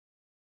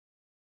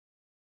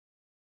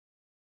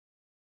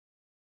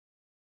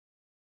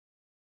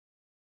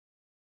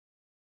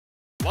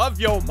Love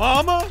yo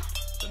mama?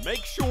 Then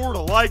make sure to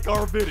like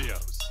our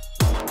videos.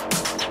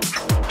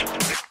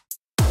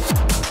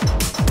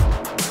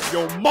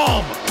 Yo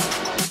mama!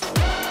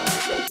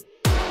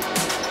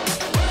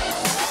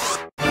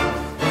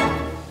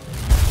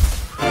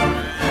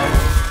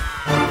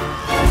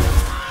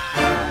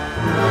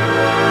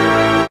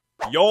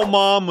 Yo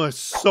mama's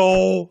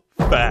so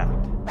fat.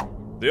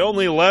 The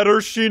only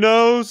letters she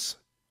knows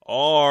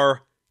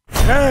are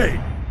K,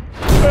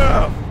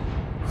 F,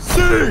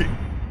 C.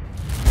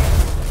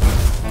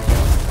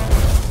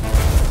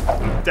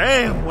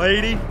 Damn,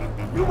 lady,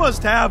 you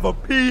must have a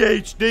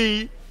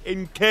PhD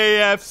in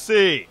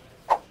KFC.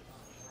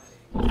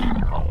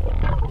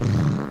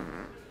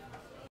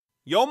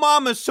 Yo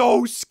mama's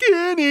so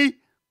skinny.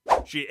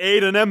 She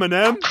ate an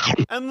M&M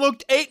and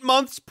looked 8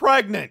 months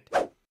pregnant.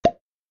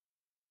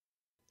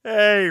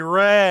 Hey,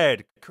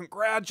 Red,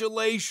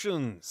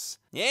 congratulations.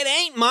 It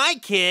ain't my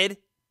kid.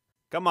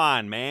 Come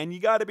on, man, you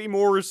gotta be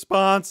more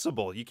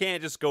responsible. You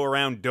can't just go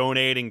around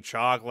donating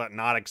chocolate and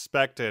not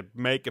expect to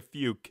make a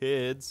few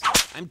kids.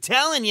 I'm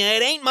telling you,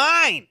 it ain't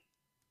mine.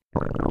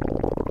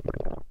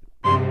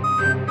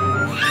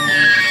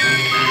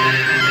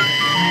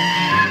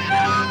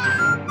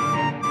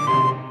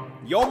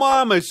 Yo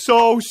mom is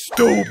so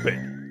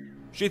stupid.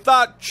 She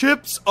thought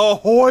Chips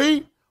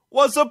Ahoy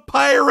was a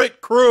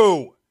pirate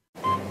crew.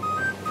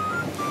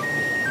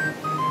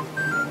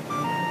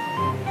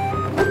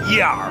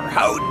 Yar,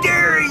 how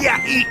dare ya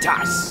eat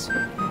us?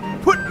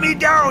 Put me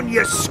down,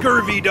 you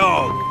scurvy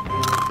dog!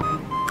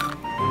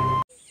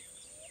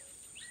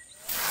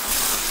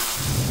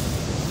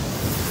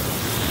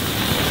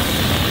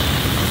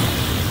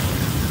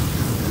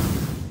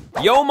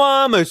 Yo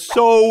mom is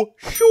so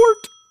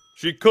short,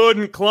 she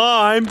couldn't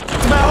climb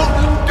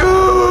Mountain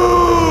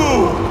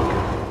Dew!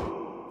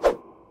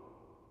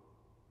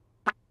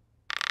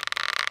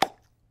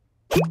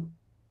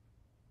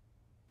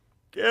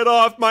 Get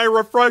off my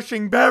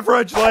refreshing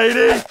beverage,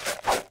 lady!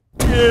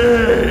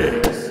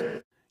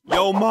 Yes!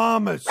 Yo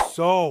mom is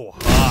so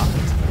hot.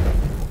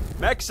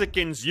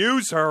 Mexicans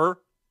use her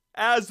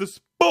as a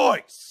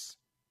spice.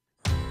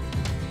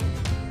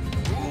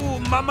 Ooh,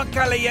 mama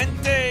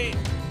caliente!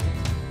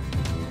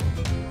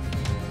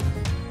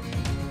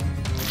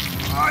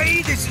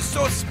 Ay, this is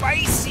so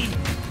spicy,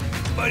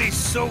 but it's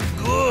so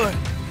good.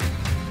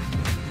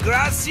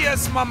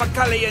 Gracias, mama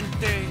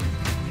caliente.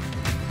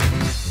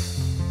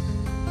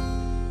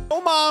 Yo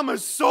mom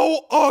is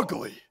so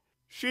ugly.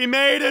 She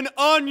made an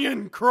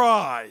onion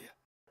cry.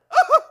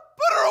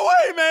 Put her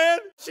away, man!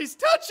 She's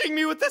touching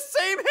me with the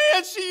same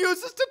hand she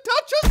uses to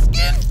touch her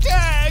skin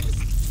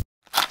tags!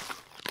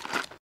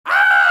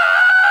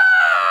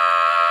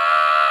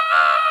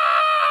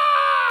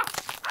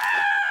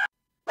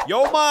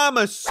 Yo mom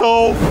is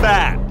so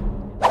fat.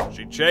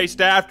 She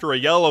chased after a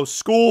yellow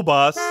school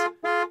bus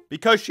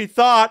because she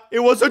thought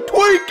it was a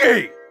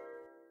Twinkie!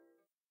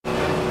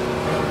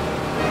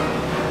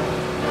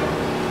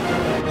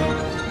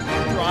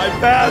 Drive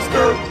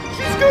faster!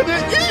 She's gonna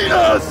eat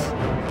us!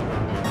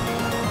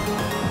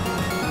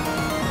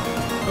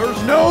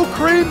 There's no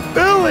cream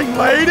filling,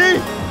 lady!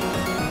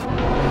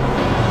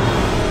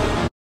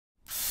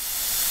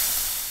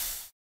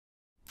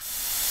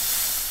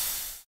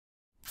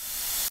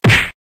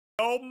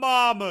 Oh,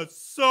 mama's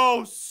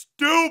so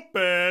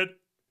stupid!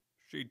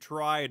 She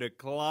tried to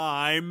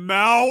climb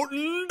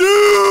Mountain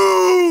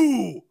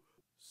Dew!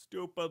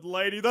 Stupid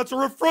lady, that's a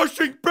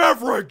refreshing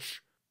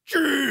beverage!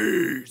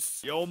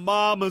 Jeez! Yo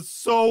mama's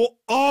so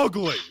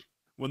ugly!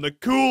 When the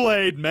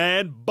Kool-Aid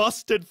man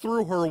busted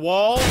through her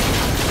wall,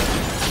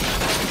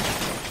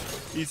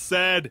 he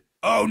said,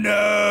 "Oh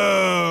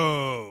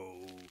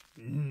no!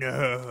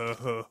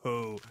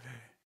 No!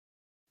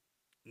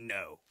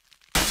 No."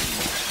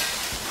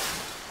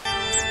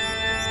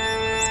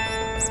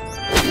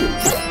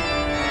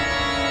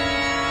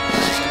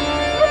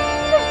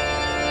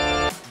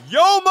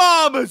 Yo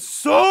mom is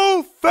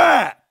so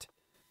fat!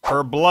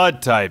 Her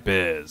blood type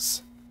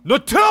is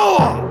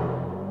Nutella!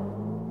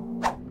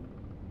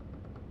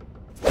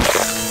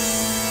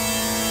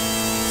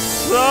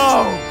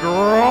 So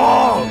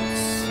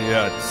gross,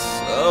 yet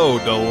so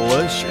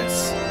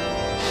delicious.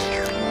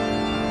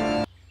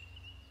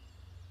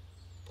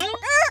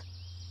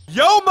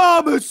 Yo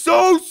mom is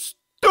so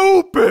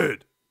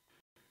stupid!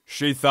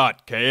 She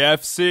thought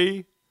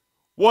KFC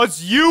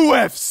was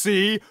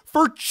UFC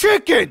for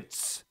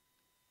chickens!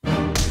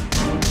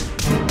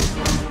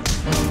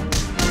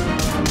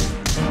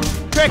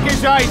 Check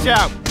his eyes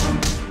out!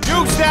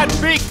 Use that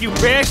beak, you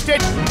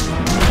bastard!